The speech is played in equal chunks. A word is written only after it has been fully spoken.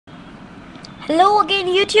Hello again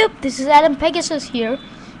YouTube, this is Adam Pegasus here,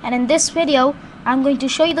 and in this video I'm going to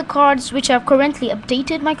show you the cards which have currently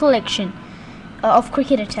updated my collection of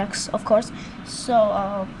cricket ATTAX, of course.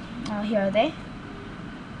 So here are they.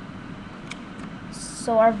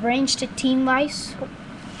 So I've arranged it team wise,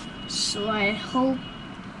 so I hope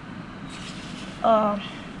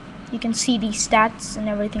you can see the stats and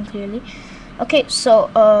everything clearly. Okay, so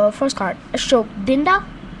first card, Ashok Dinda,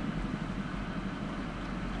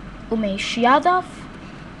 Umesh Yadav.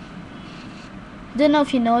 Don't know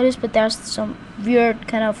if you noticed, but there's some weird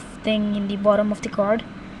kind of thing in the bottom of the card.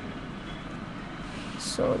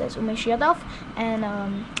 So that's Umesh Yadav, and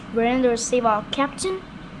Virender Sehwag captain,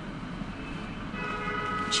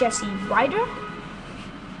 Jesse Ryder,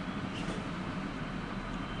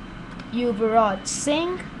 Yuvraj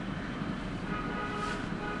Singh,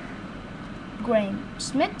 Graham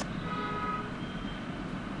Smith,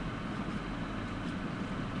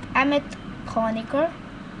 Amit Panikkar,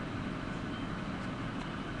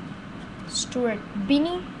 Stuart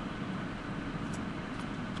Binney,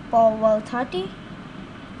 Paul Valthati,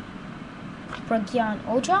 Pragyan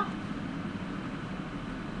Oja,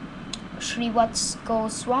 Srivatsa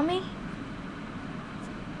Goswami,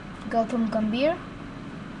 Gautam Gambhir,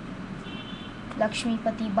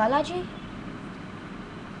 Lakshmipati Balaji,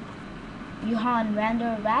 Johan van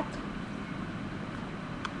der Vaart,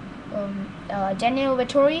 Daniel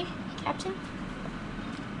Vettori, captain,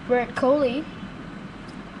 Virat Kohli,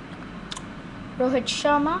 Rohit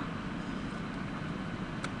Sharma,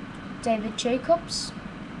 David Jacobs,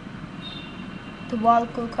 Dhawal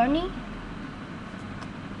Kulkarni,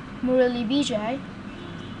 Murali Vijay,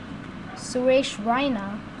 Suresh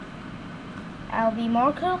Raina, Albi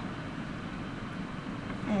Markle,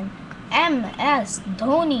 and MS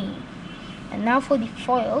Dhoni. And now for the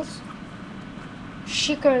foils: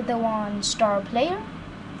 Shikhar Dhawan, star player;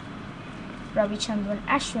 Ravichandran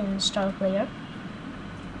Ashwin, star player;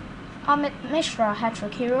 Amit Mishra,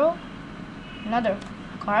 hat-trick hero. Another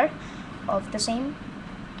card of the same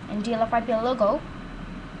and DLF IPL logo.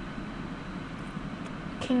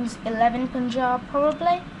 Kings 11 Punjab power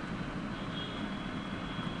play.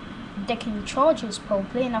 Deccan Charges power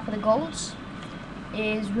play. Now for the goals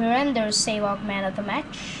is Virender Sehwag, man of the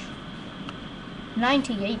match.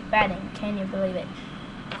 98 batting, can you believe it?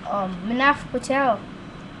 Manaf Patel,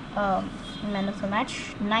 man of the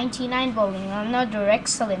match. 99 bowling, another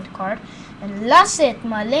excellent card. And Lassit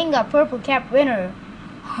Malinga, purple cap winner,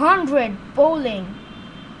 100 bowling.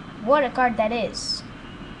 What a card that is.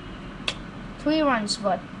 3 runs,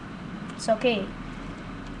 but it's okay.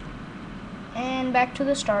 And back to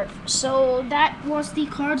the start. So that was the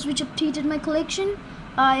cards which updated my collection.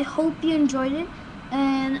 I hope you enjoyed it,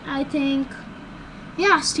 and I think,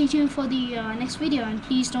 yeah, stay tuned for the next video, and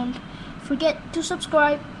please don't forget to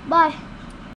subscribe. Bye.